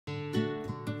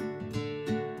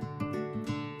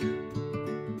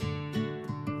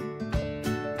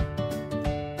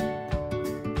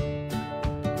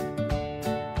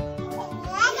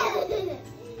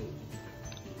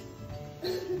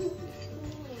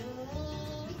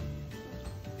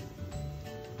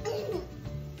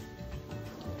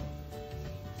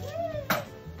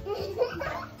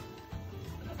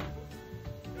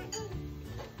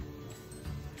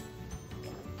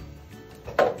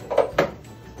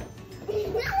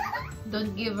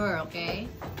Don't give her, okay?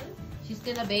 She's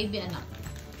still a baby, anak.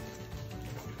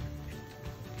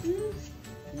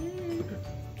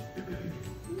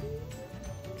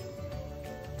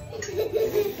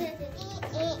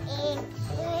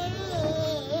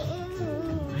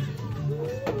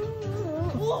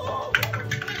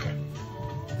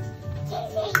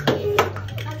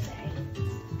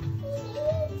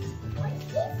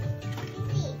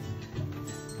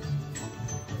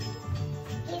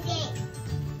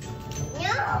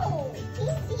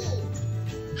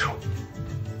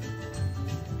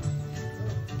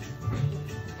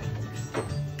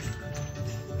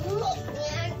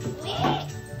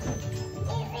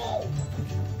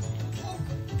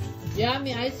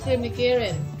 Yummy ice cream ni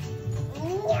Karen.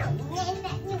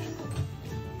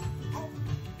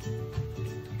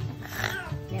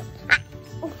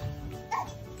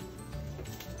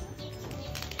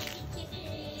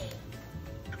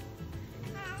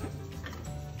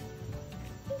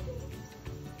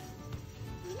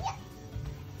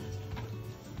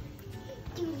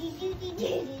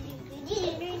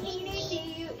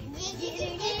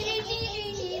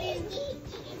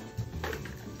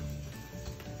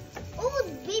 Oh,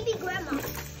 baby grandma.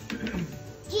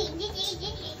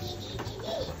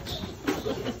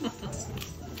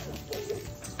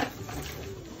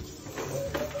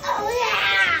 Oh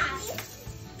yeah.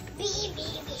 Baby.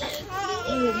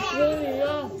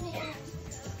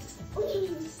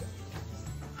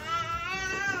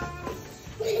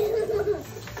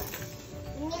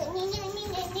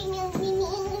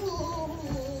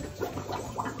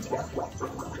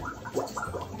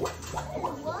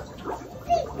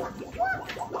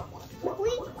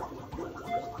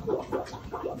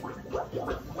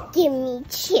 Give me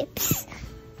chips.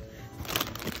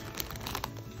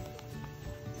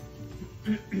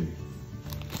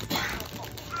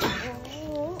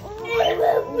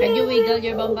 Can you wiggle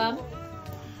your bum bum?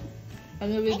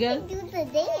 Can you I wiggle? can do the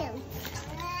dance.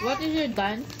 What is your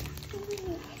dance?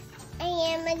 I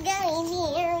am a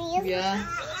gummy bear. Yeah.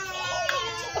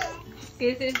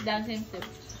 This is dancing too.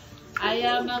 I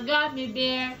am a gummy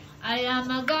bear. I am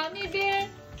a gummy bear.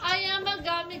 I am a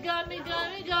gummy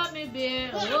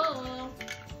bear. Oh.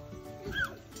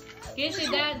 Casey,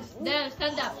 dance. Dance.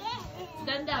 Stand up.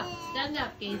 Stand up. Stand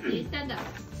up, Casey. Stand up.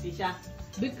 Sisha,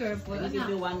 Be careful. can you give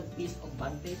me Anak. one piece of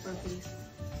bond paper, please?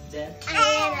 There. I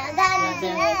am a gummy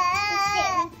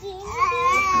bear.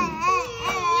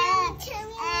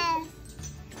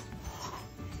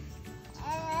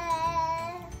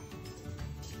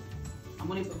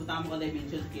 Amo ni pagpunta mo ka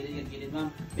dimension sa kilid, ma'am.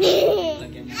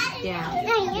 Lagyan niya. Yeah.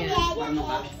 Ano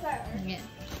ka? Yeah.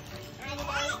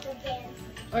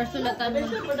 Or sulatan mo.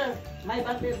 My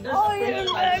bond paper, there's a prayer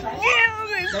outside.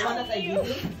 The one that I give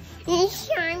you. It's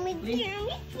shiny,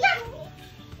 shiny, shiny.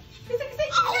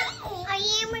 I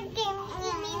am a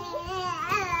gummy.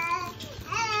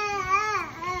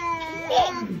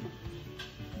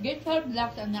 Get her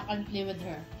blocks and I can play with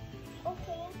her.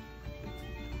 Okay.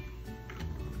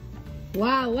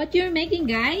 Wow, what you're making,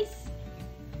 guys?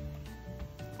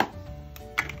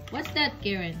 What's that,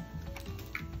 Karen?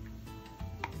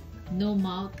 No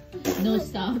mouth, no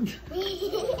sound.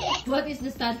 What is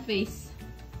the sad face?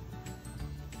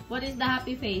 What is the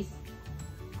happy face?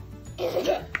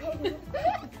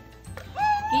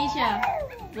 Keisha,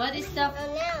 what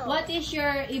is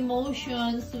your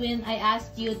emotions when I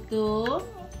asked you to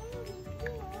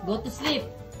go to sleep?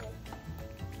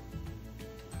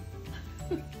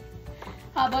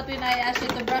 How about when I asked you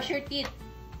to brush your teeth?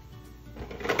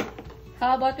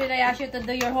 How about when I asked you to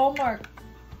do your homework?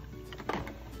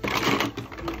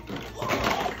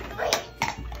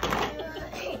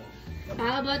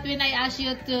 How about when I asked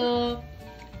you to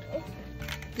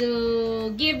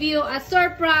give you a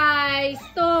surprise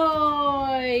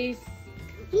toys?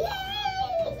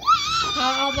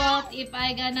 How about if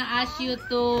I gonna ask you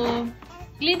to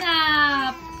clean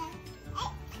up?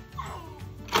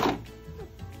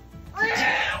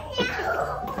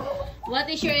 What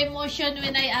is your emotion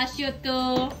when I ask you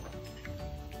to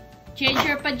change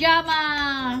your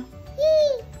pajama?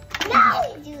 No,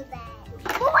 we do that.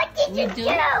 What did you We do?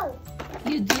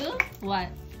 You do? What?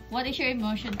 What is your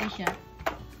emotion, Tisha?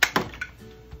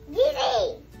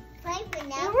 Giddy.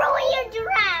 Roll your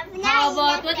giraffe. How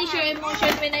about what is your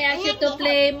emotion when I ask you to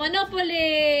play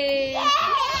Monopoly?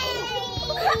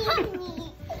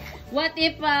 What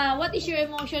is your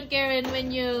emotion, Karen,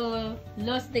 when you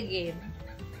lost the game?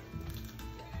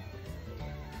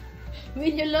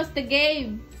 When you lost the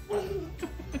game?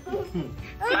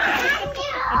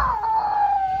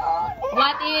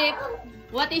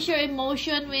 What is your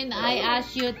emotion when I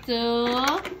ask you to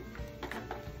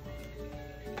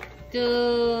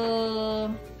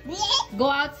Go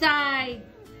outside.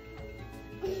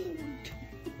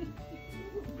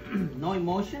 No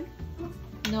emotion?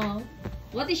 No.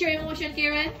 What is your emotion,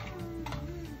 Karen?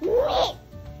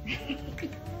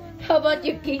 How about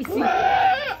you, Casey?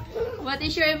 What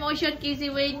is your emotion, Casey,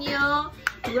 when you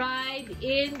ride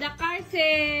in the car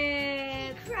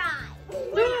set? Cry.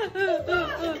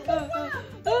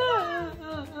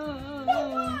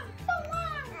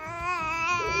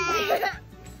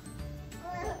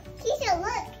 Keisha,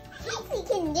 look. Casey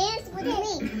can dance with me.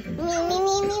 Me, me,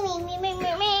 me, me, me, me, me,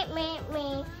 me, me, me,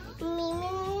 me. Me, me,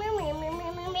 me, me, me,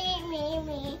 me, me, me,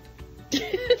 me.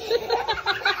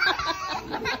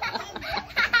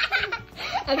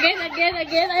 Again.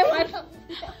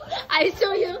 I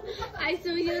saw you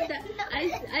that.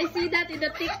 I see that in the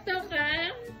TikTok,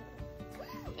 huh?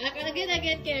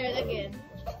 Again, Karen, again.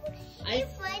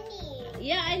 It's funny.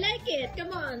 Yeah, I like it.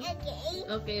 Come on. Okay.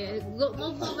 Okay,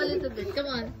 move a little bit. Come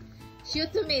on.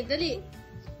 Shoot to me, dali.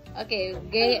 Okay,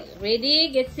 get ready,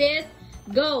 get set,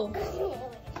 go.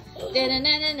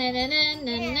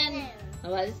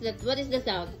 What is that? What is the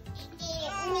sound?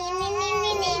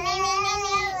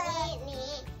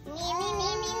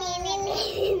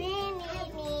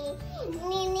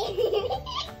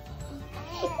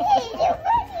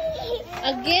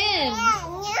 Again.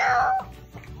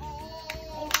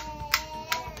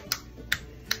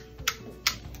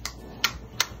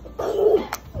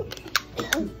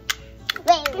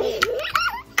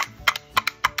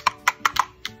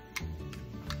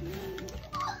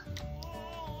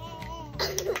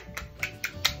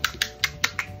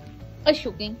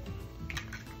 Shooking.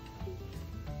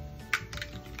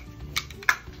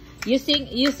 You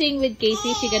sing with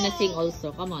Casey. She gonna sing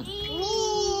also. Come on.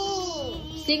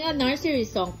 Sing a nursery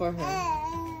song for her.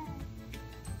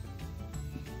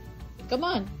 Come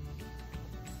on.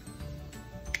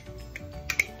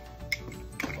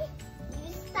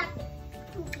 You stop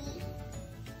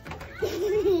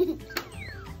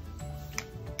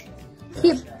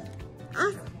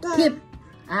it, Keep.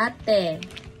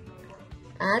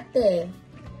 Ate.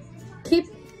 Keep.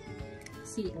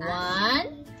 See.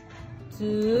 1,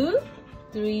 2,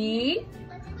 3.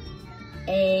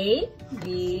 A,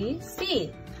 B,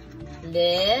 C.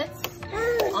 Let's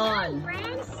on.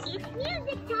 It's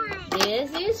music time. This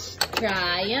is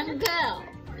triangle.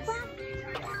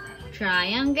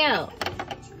 Triangle.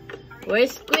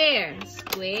 Where's square?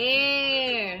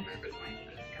 Square.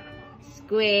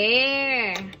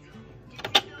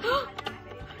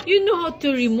 You know how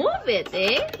to remove it,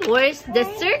 eh? Where's the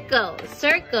circle?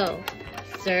 Circle.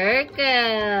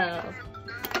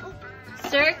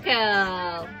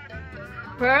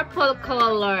 Purple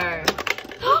color.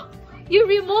 You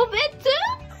remove it too?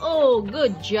 Oh,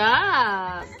 good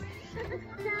job.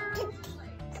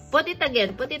 Put it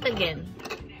again.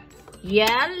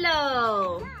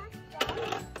 Yellow.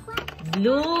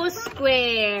 Blue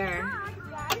square.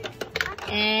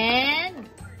 And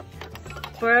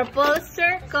purple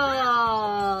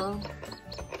circle.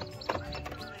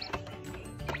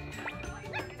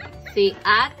 See,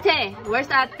 Ate. Where's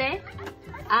Ate?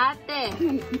 Ate.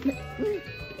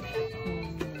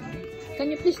 Can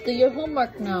you please do your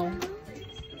homework now?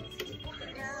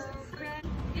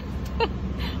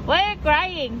 Why are you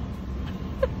crying?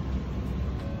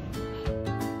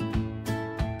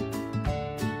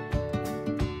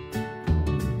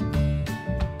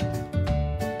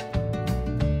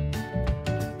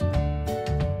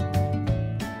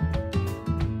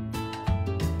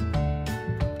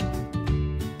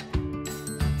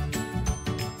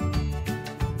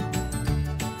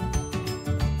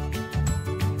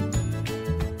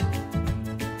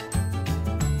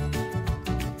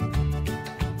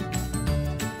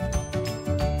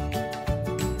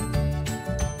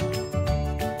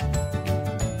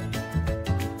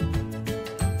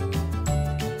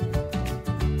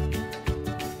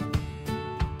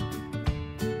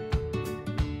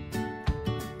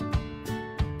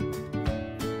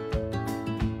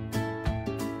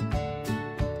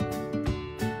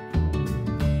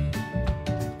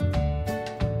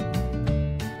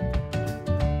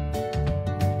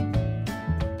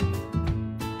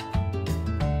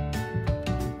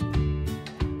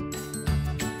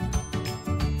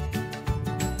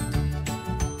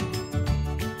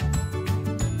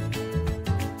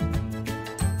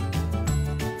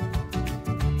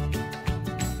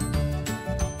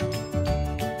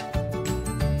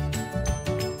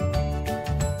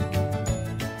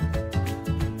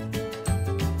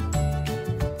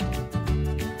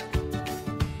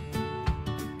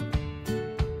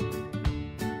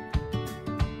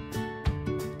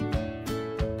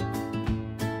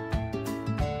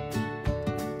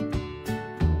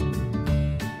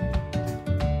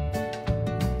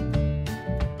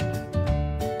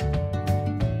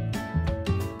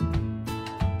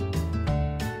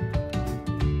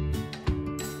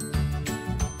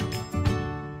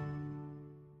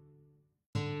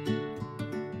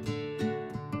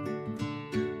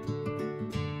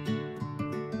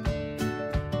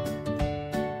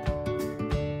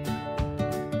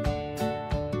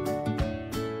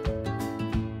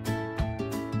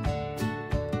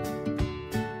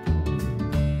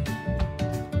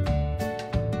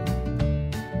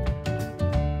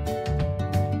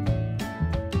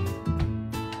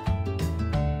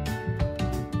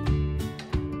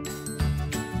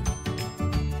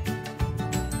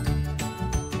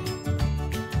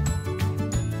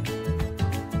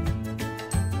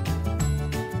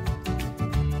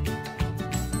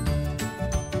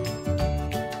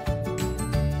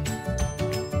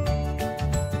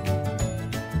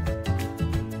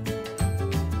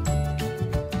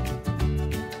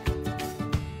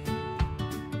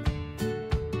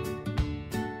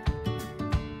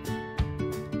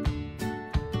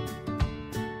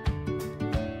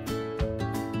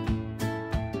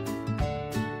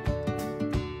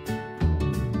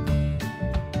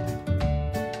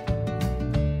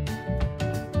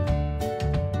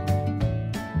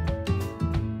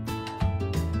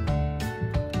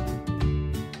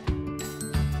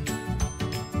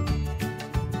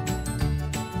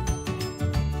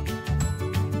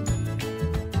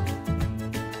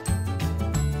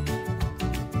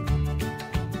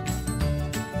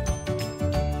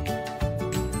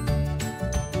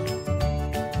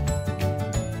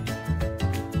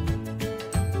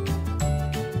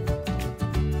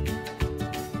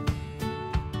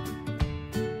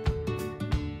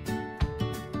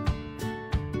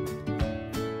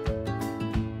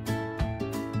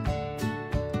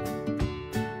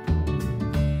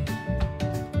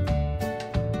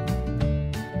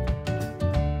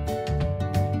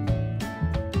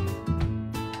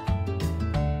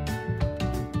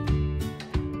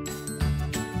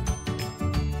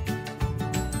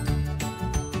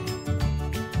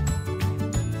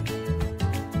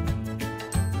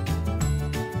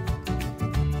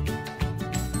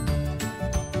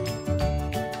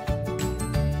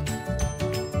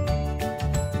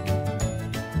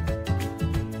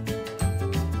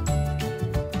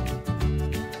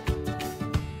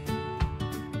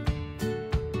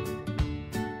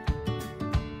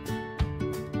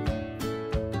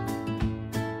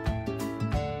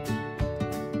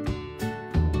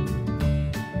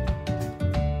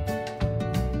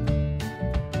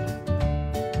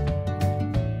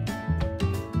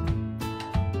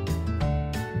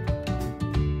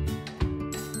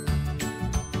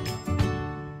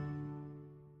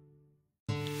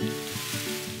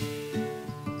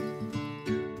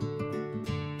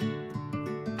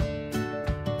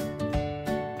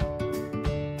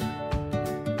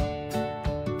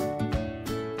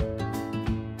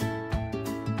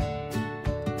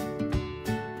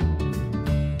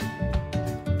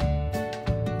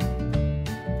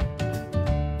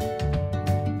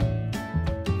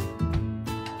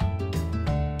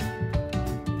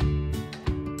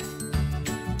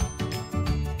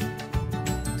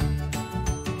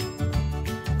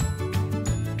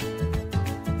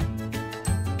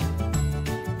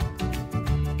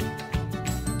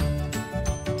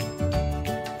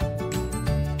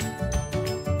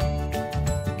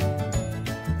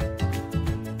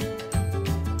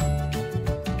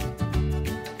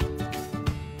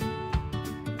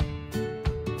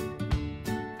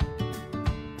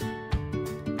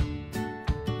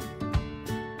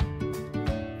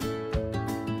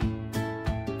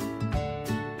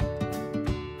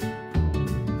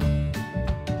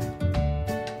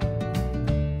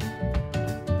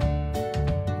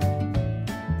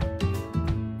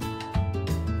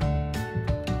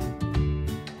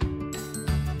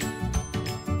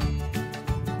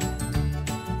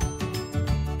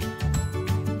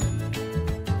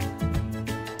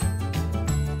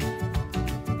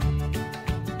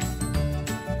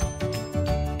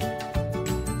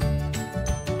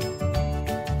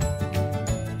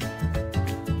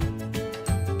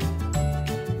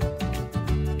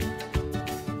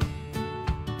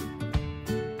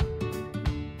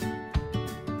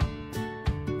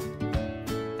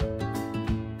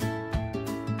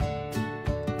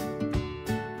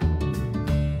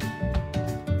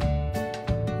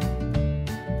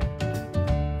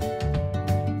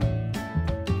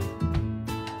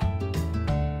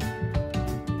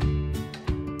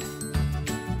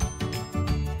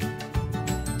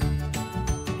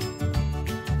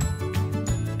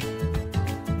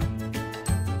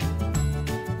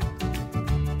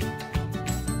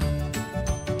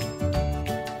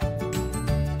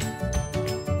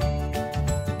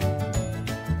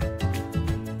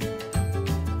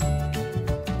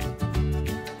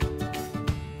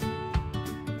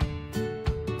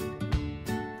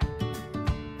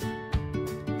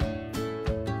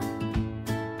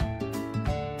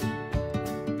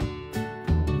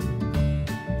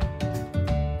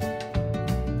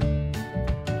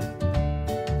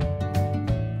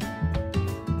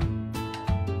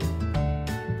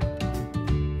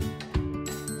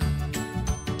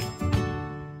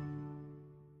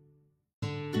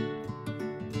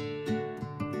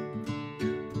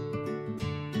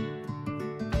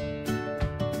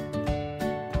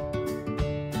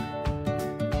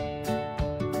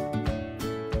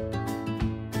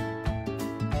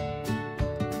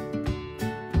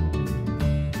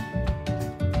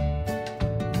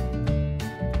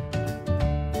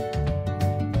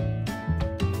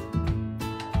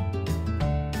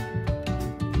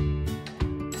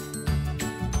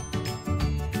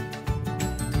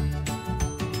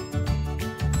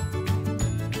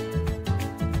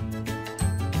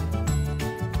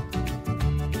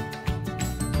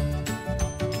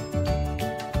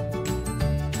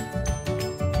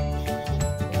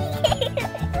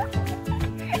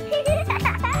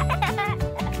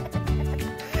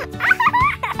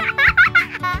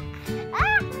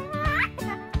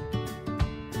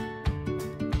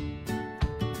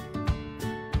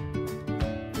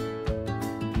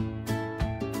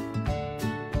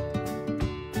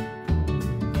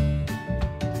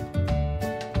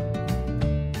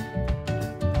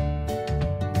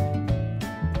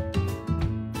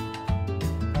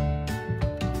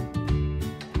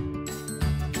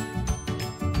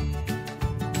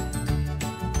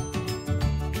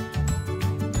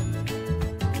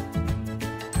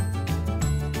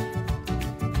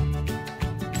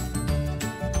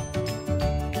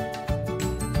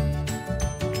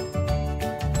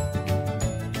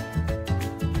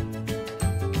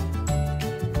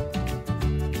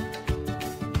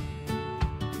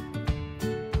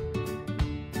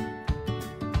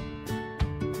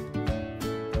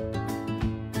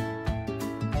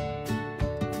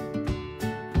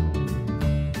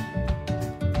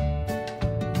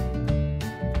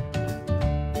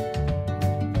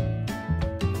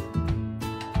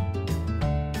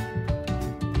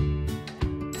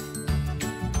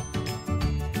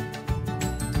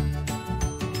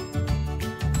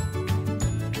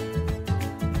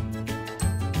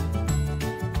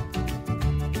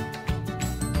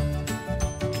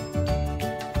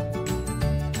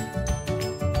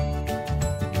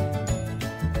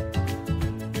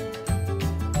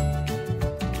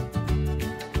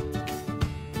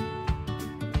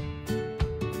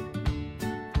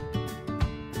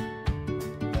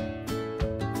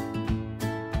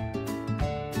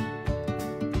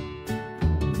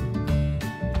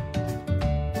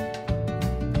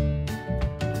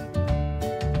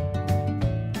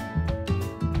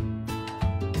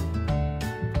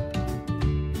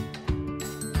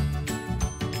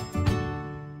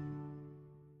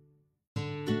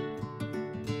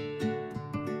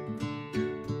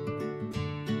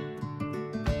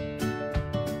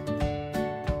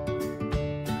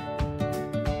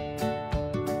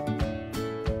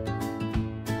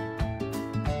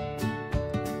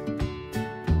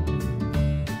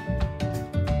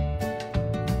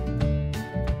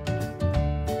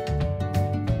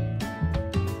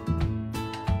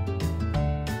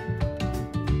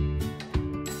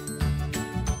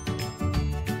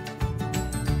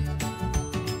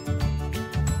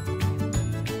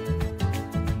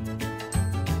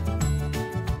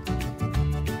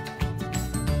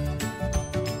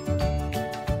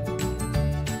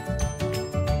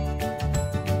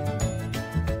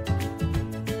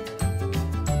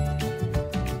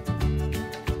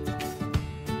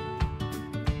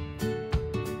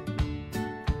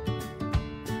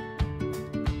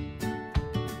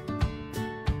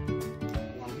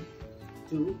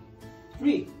 2,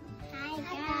 3. Hi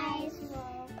guys,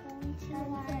 welcome to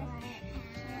our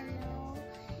channel.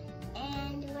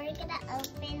 And we're gonna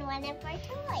open one of our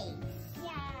toys.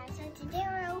 Yeah, so today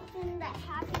we're opening the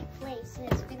Happy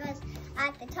Places because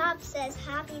at the top says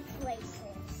Happy Places.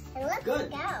 And let's Good.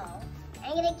 go.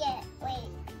 I'm gonna get, wait,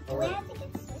 do we have to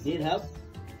get this? Need help?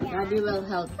 Yeah. Daddy will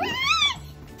help you.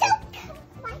 Don't cut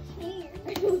my hair.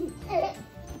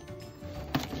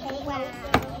 Okay, wow.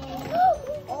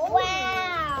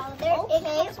 Wow, there is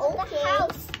the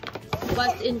house.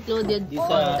 What's included These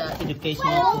for are that?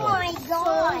 educational Oh toys. my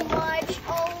god. So much.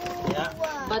 Oh. Yeah.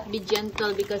 But be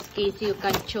gentle because Casey, you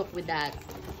can choke with that.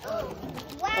 Wow.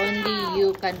 Only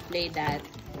you can play that.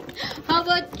 How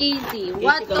about Casey?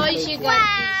 What can toys play. you got,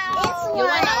 Wow. Casey? You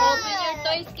wanna open your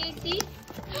toys, Casey?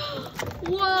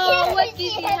 Whoa, what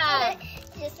Casey have?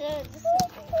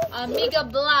 A mega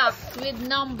block with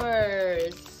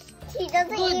numbers. She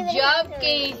doesn't Good even job, have to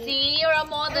Casey. You're a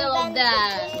model of read.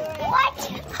 that. What?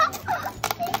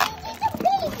 It's a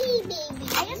baby.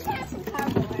 I just found some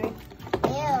cardboard.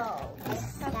 Ew.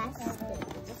 Disgusting.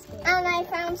 And I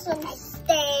found some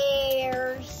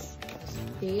stairs.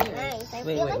 Nice. I Wait, feel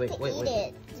wait, like wait, to wait, eat wait.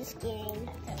 it. Just kidding.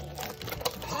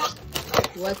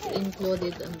 What's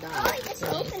included on Oh, that? I just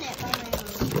opened it by my own.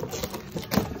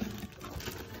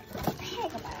 What the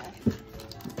heck about it?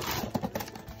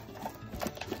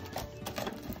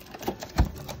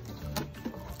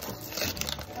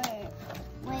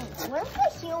 Wait, where's the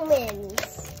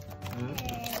humans? Hmm?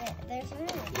 There's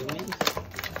none. Humans?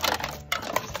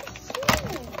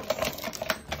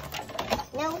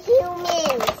 No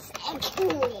humans.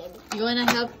 Excellent. You wanna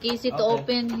help Casey to Okay.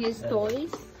 open his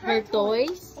toys? Her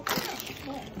toys?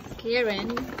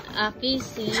 Karen,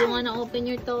 Casey, you wanna open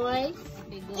your toys?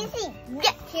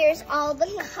 Here's all the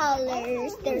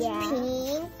colors. There's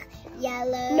pink,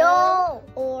 yellow,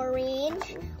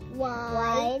 orange,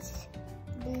 white,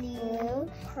 blue,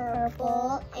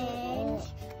 purple, and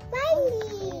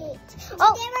violet.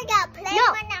 Oh, then we got play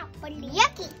Monopoly.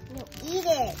 Yucky. No, eat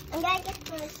it. I'm gonna get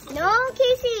this. No,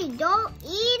 Casey, don't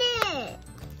eat it.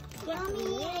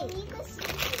 Yummy. I need the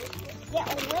scissors. Get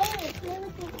away. Play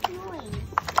with the toys.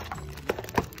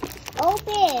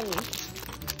 Open.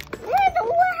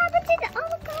 What happened to the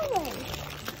other colors?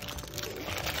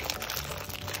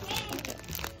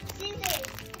 Scissors.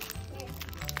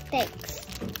 Thanks.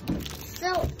 So,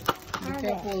 Be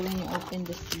careful when you open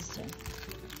the scissor.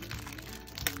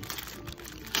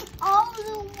 oh, the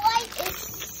white is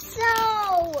so,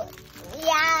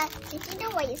 yeah. Did you know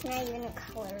white is not even a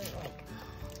color? Like,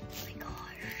 oh my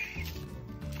gosh.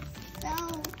 So,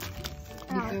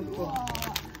 Be careful.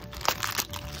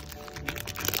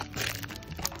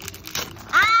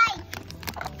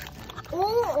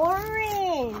 Oh,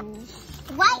 orange.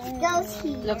 White goes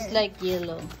here. Looks like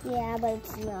yellow. Yeah, but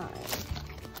it's not.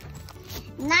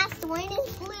 Last one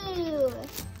is blue.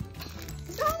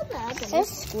 So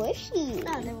squishy. The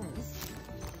other ones.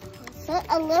 So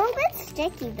a little bit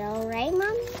sticky though, right,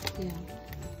 Mommy? Yeah.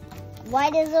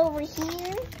 White is over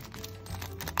here.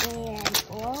 And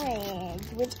orange,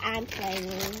 which I'm playing.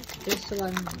 This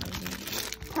one.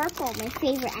 Purple, my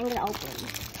favorite. I'm gonna open.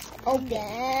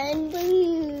 Open.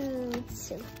 Blue. It's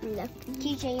so fluffy.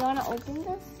 TJ, you wanna open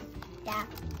this? Yeah.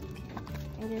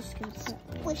 I'm just gonna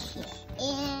squish it.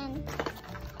 And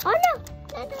oh no!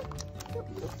 And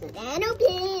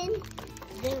open.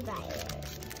 The violet.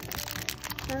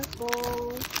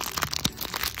 Purple.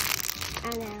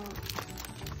 Oh no.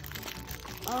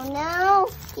 Oh no!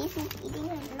 Casey's eating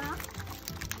her block.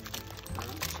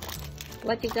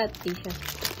 What you got, Tisha?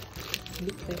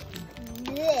 Be careful.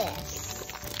 This.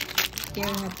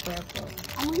 Karen had purple.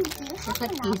 I'm gonna do Look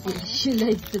at Casey. She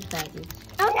likes to touch it.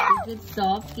 Oh no! Is it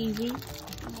soft, Casey?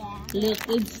 Yeah. Look,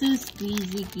 it's so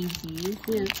squeezy, Casey.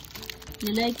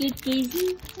 You like it,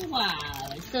 Casey? Wow,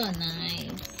 it's so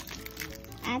nice.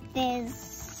 At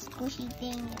this squishy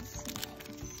thing is nice.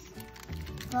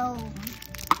 Boom.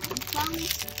 The phone is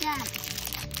stuck.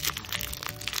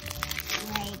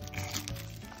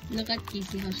 Look at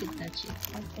Casey how she touch it.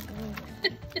 Like the glue.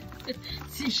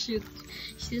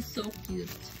 She's so cute.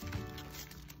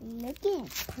 Looking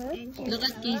perfect. Look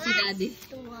at Casey, Daddy.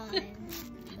 One.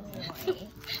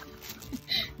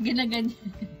 Ginaganyan.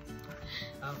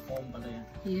 Ang foam pala yan.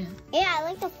 Yeah. Yeah, I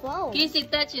like the foam. Casey,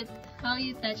 touch it. How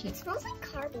you touch It it? smells like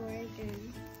cardboard.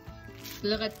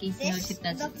 Look at Casey how she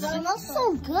touch The it. foam Look smells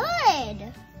so good.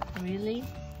 at, really?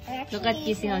 Actually, Look at it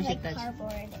Casey how smells she like touch it.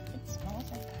 cardboard. It smells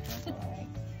like cardboard.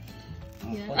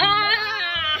 Yeah.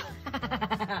 Ah!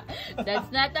 That's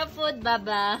not a food,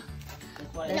 Baba.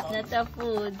 That's why That's not a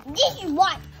food. This is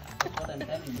what? That's what I'm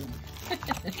telling you.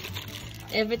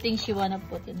 Everything she wanna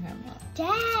put in her mouth.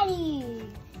 Daddy!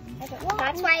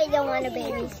 That's why I don't want a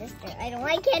baby sister. I don't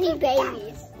like any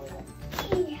babies.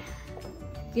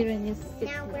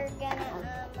 Now we're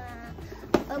gonna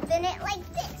open it like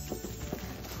this.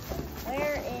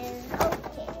 Where is...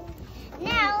 Okay.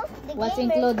 Now, the What's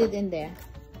game included in there?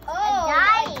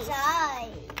 dice.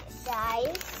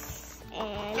 Dice.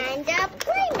 And a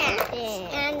playmat.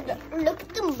 And look at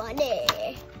the money.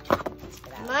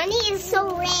 Money is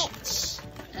so rich.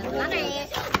 Money.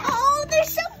 Oh, there's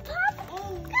some pop. Oh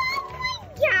my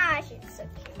gosh, it's so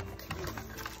cute.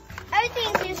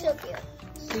 Everything's just so cute.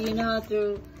 So you know how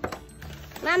to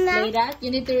Mama. play that?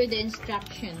 You need to read the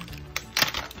instruction.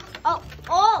 Oh,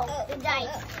 the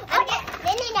dice. Okay,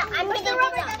 no. I'm gonna do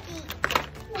rubber ducky.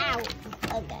 Ow.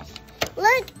 Oh gosh.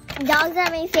 Look, dogs are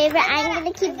my favorite. I'm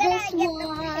gonna keep this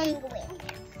one.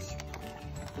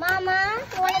 Mama,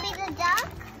 you wanna be the duck?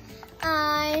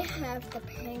 I have the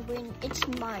penguin. It's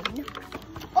mine.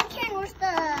 Okay, and where's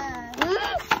the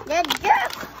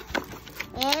duck?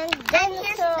 And then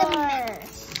here's the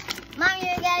mouse. Mom,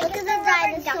 you're gonna get the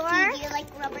dinosaur. Do you like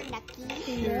rubber ducky?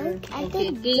 Look, I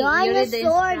think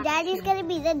dinosaur. Daddy's gonna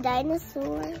be the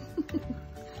dinosaur.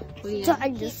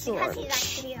 Dinosaur. Because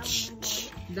he's actually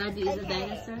Daddy is a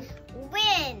dinosaur?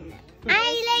 Win. I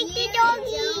like the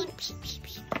doggy.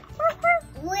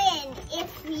 Win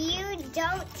if you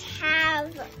don't have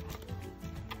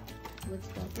What's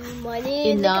that?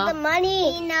 money. Enough. Look at the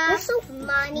money. Enough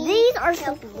money. These are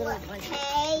so little money.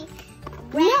 Pay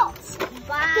rent.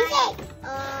 Buy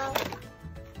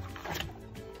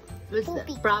What's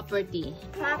that? Property.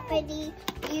 property.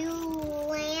 You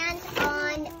land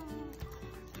on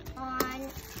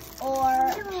or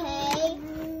pay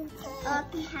a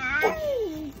cash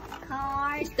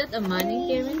card. Is that a money,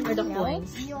 Karen? Or the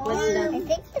coins? What's I that?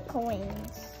 think the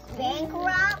coins.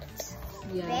 Bankrupt.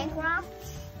 Yeah. Bankrupt.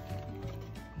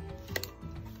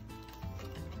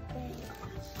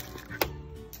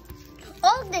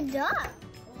 Oh, the duck.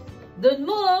 Don't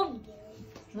move!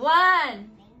 1,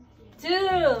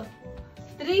 2,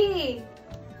 3,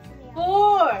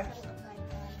 4,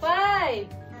 5,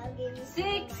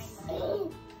 6,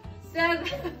 7.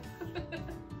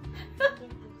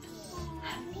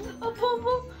 Opo.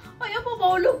 Ay, opo,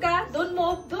 mahulog ka. Don't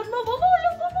move. Don't move.